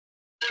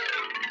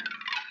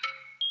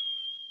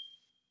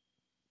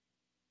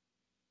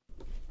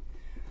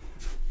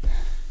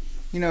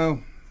You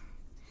know,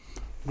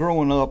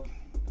 growing up,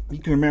 you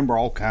can remember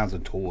all kinds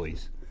of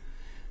toys.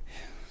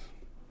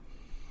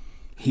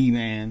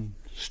 He-Man,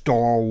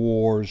 Star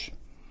Wars,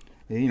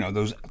 you know,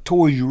 those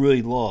toys you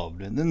really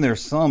loved. And then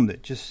there's some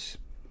that just,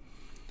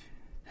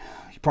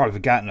 you've probably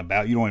forgotten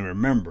about, you don't even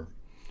remember.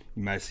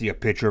 You might see a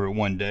picture of it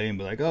one day and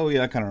be like, oh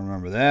yeah, I kind of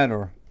remember that,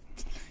 or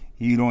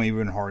you don't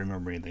even hardly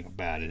remember anything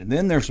about it. And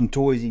then there's some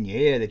toys in your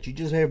head that you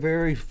just have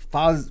very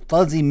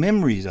fuzzy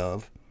memories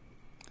of.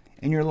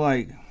 And you're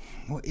like,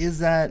 what is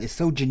that? It's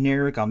so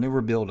generic, I'll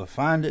never be able to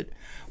find it.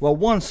 Well,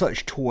 one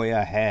such toy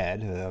I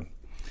had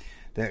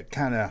that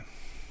kind of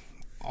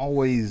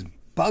always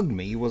bugged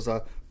me was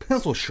a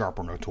pencil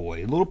sharpener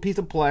toy. A little piece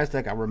of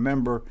plastic. I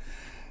remember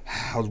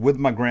I was with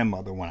my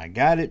grandmother when I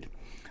got it.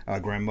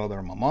 Grandmother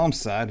on my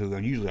mom's side, who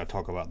usually I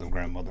talk about the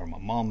grandmother on my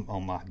mom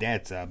on my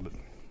dad's side, but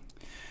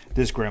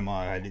this grandma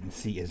I didn't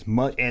see as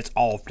much as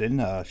often.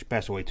 She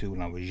passed away too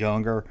when I was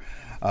younger,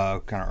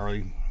 kind of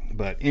early.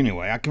 But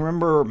anyway, I can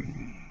remember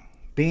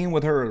being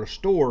with her at a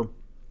store,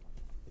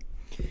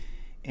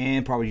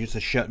 and probably just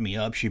to shut me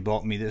up, she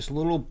bought me this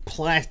little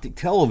plastic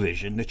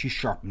television that you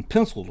sharpen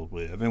pencils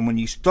with. And when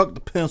you stuck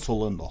the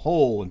pencil in the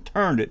hole and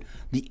turned it,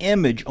 the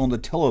image on the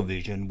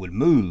television would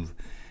move.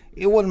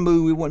 It wouldn't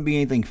move, it wouldn't be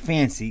anything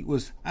fancy. It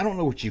was, I don't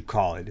know what you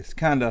call it. It's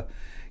kind of,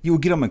 you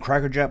would get them in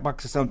Cracker Jack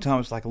boxes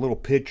sometimes. It's like a little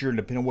picture, and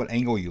depending on what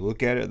angle you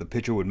look at it, the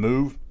picture would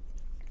move.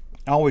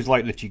 I always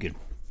liked that you could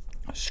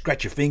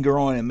scratch your finger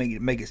on it and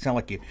make it sound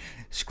like you're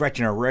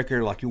scratching a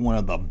record, like you're one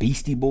of the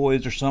Beastie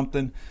Boys or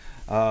something.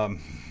 But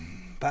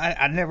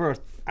I'll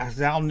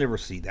never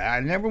see that.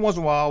 I never once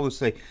in a while I would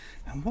say,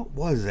 what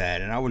was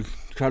that? And I would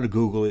try to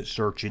Google it,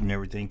 search it and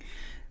everything.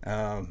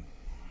 It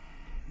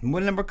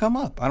would never come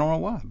up. I don't know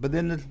why. But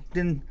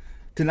then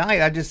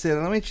tonight I just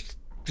said, let me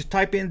just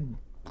type in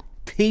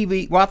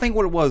TV. Well, I think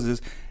what it was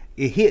is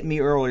it hit me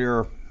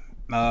earlier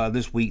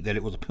this week that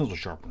it was a pencil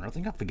sharpener. I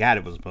think I forgot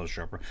it was a pencil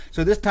sharpener.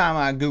 So this time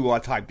I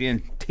typed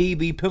in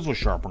TV pencil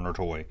sharpener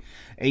toy,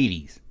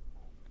 80s.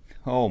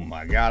 Oh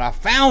my God, I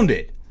found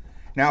it.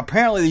 Now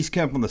apparently these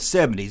come from the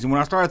 70s, and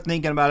when I started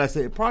thinking about it, I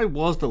said it probably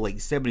was the late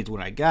 70s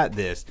when I got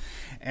this.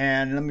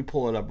 And let me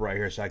pull it up right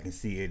here so I can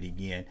see it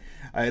again.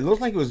 It looks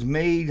like it was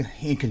made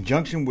in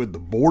conjunction with the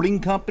Boarding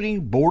Company.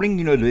 Boarding,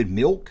 you know, they did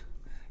milk.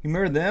 You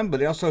remember them?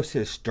 But it also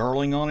says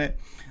Sterling on it.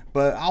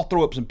 But I'll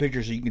throw up some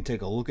pictures so you can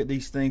take a look at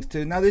these things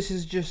too. Now this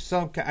is just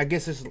some, I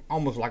guess it's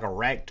almost like a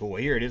rack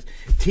toy. Here it is.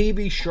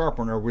 TV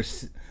sharpener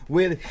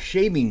with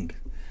shaving.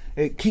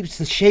 It keeps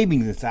the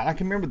shavings inside. I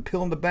can remember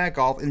peeling the back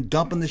off and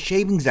dumping the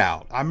shavings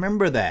out. I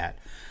remember that.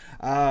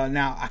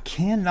 Now, I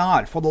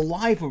cannot, for the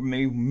life of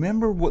me,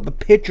 remember what the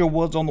picture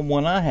was on the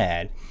one I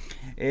had.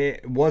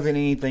 It wasn't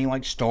anything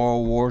like Star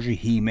Wars or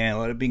He-Man.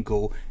 Let it be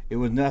cool. It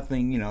was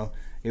nothing, you know.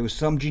 It was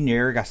some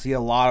generic. I see a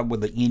lot with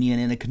the Indian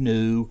in a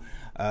canoe.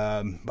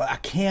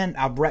 But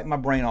I've racked my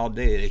brain all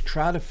day to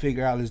try to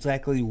figure out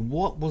exactly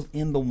what was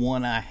in the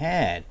one I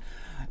had.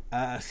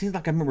 Seems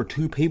like I remember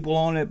two people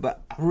on it,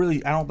 but I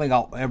don't think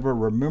I'll ever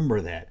remember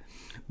that.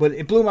 But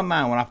it blew my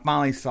mind when I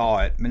finally saw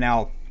it.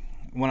 Now,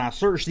 when I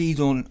searched these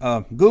on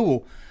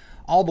Google,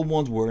 all the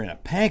ones were in a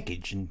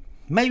package, and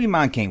maybe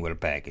mine came with a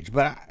package,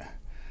 but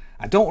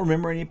I don't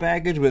remember any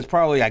package. But it's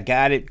probably I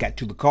got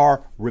to the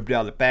car, ripped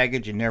out the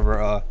package, and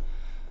never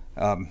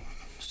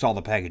saw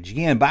the package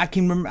again. But I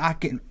can remember,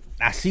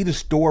 I see the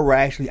store where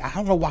I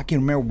don't know why I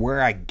can remember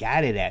where I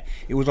got it at.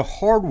 It was a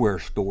hardware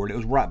store that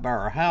was right by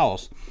our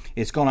house.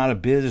 It's gone out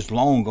of business,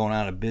 long gone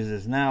out of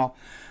business now,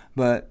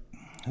 but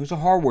it was a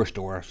hardware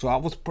store.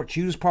 So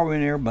she was probably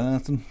in there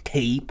buying some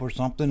tape or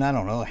something. I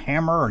don't know, a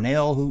hammer or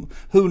nail,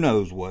 who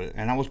knows what.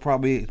 And I was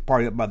probably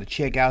up by the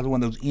checkout,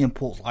 one of those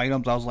impulse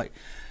items. I was like,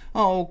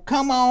 oh,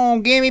 come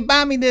on,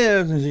 buy me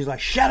this. And she's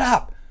like, shut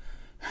up.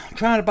 I'm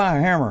trying to buy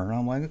a hammer. And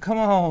I'm like, come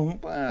on.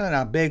 And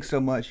I begged so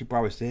much, she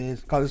probably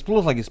says, because it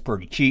looks like it's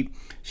pretty cheap.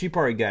 She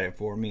probably got it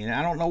for me. And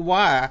I don't know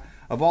why,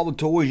 of all the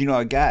toys, you know,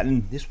 I got,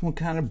 and this one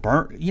kind of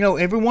burnt. You know,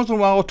 every once in a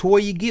while, a toy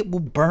you get will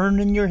burn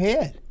in your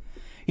head.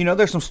 You know,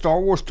 there's some Star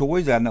Wars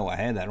toys I know I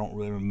had that I don't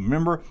really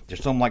remember.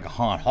 There's some like a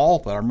Han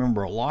Hoth that I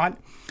remember a lot.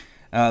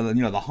 You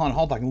know, the Han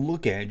Hoth I can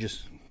look at, it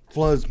just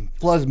floods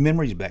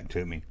memories back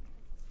to me.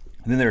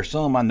 And then there's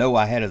some I know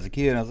I had as a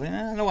kid. I was like,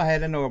 I know I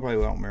had. I know I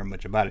probably don't remember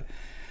much about it.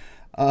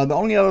 The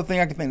only other thing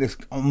I can think that's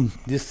on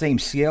this same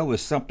scale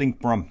is something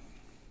from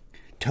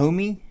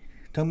Tomy.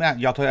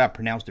 Y'all thought I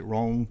pronounced it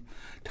wrong.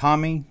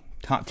 Tomy.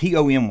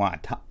 T-O-M-Y.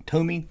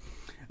 Tomy.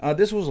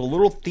 This was a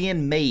little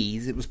thin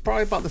maze. It was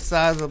probably about the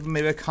size of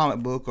maybe a comic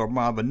book or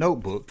more of a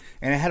notebook.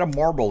 And it had a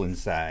marble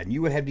inside. And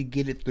you would have to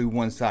get it through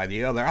one side or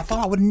the other. I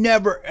thought I would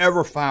never,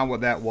 ever find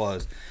what that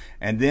was.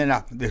 And then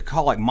they're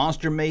called like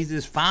monster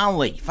mazes.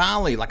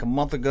 Finally, like a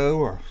month ago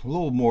or a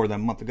little more than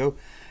a month ago,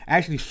 I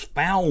actually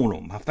found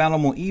them. I found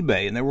them on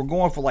eBay, and they were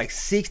going for like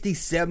 $60,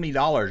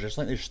 $70. I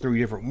think there's 3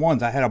 different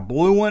ones. I had a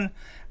blue one.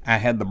 I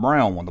had the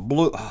brown one. The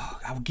blue,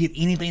 I would give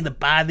anything to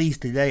buy these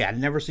today. I'd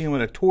never seen them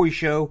at a toy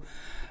show.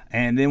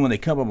 And then when they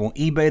come up on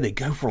eBay, they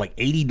go for like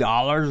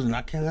 $80. And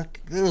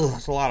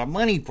that's a lot of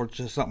money for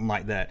just something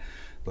like that.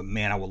 But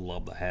man, I would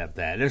love to have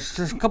that. There's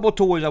just a couple of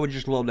toys I would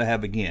just love to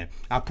have again.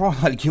 I'd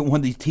probably like to get one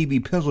of these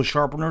TV pencil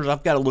sharpeners.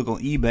 I've got to look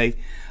on eBay.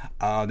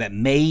 That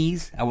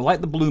maze, I would like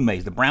the blue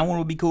maze. The brown one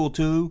would be cool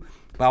too,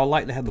 but I would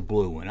like to have the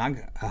blue one. I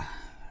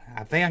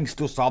think I can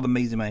still solve the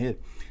maze in my head.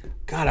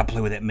 God, I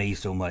play with that maze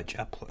so much.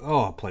 I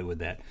play with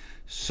that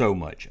so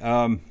much.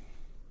 And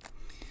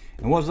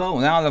what's the other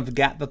one? Now I've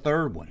got the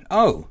third one.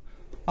 Oh,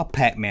 a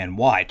Pac-Man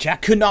watch. I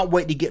could not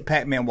wait to get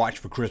Pac-Man watch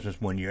for Christmas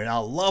one year, and I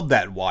love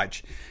that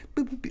watch.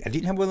 I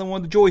didn't have one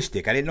with the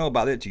joystick. I didn't know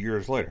about it 2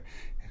 years later.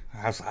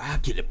 I was like, I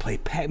get to play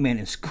Pac-Man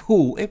in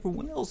school.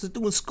 Everyone else is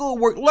doing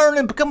schoolwork,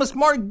 learning, becoming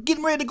smart,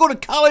 getting ready to go to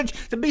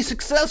college to be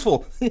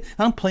successful.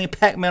 I'm playing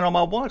Pac-Man on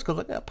my watch because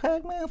I got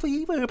Pac-Man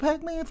fever,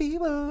 Pac-Man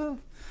fever.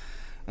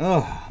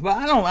 Oh, but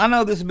I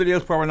know this video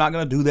is probably not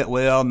going to do that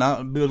well.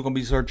 Not Bill's going to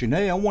be searching,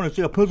 hey, I want to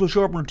see a pencil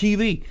sharpener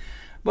TV.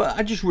 But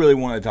I just really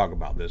want to talk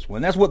about this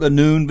one. That's what the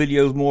noon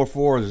video is more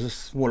for. Is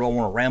this what I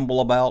want to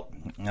ramble about?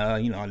 I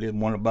did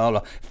one about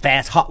a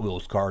fast Hot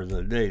Wheels car the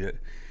other day. That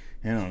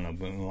I don't know,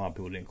 but a lot of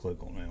people didn't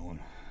click on that one.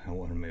 I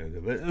wasn't maybe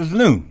good, but it was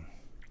noon.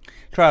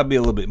 Try to be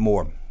a little bit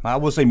more. I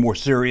would say more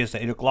serious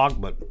at 8 o'clock,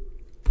 but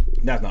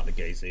that's not the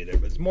case either.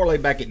 But it's more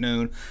laid back at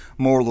noon,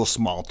 more little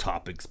small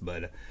topics.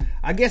 But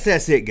I guess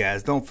that's it,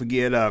 guys. Don't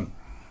forget,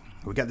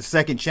 we got the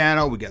second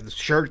channel. We got the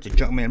shirts at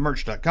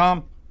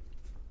junkmanmerch.com.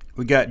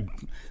 We got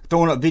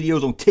throwing up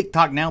videos on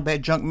TikTok now,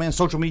 That Junkman,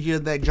 social media,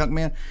 That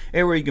Junkman,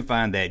 everywhere you can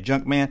find That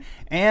Junkman.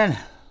 And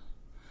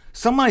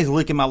somebody's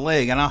licking my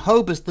leg, and I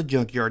hope it's the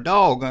junkyard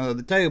dog under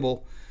the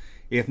table.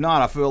 If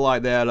not, I feel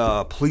like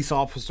that police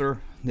officer,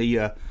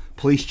 the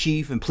police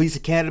chief and police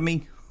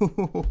academy.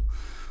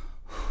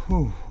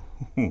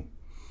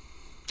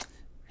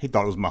 He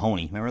thought it was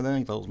Mahoney. Remember that?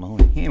 He thought it was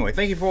Mahoney. Anyway,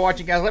 thank you for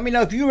watching, guys. Let me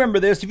know if you remember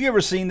this, if you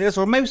ever seen this,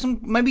 or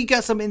maybe you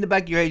got something in the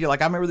back of your head. You're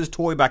like, I remember this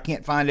toy, but I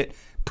can't find it.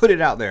 Put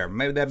it out there.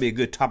 Maybe that'd be a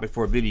good topic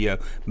for a video.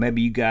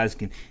 Maybe you guys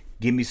can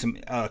give me some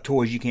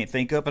toys you can't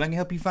think of, and I can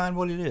help you find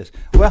what it is.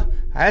 Well,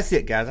 that's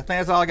it, guys. I think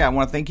that's all I got. I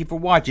want to thank you for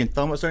watching.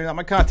 Thumb up, starting out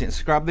my content.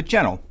 Subscribe to the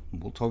channel.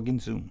 We'll talk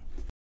again soon.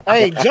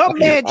 Hey,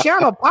 Junkman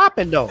channel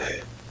popping though.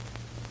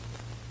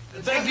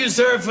 Thank you,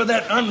 sir, for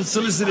that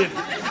unsolicited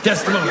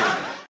testimony.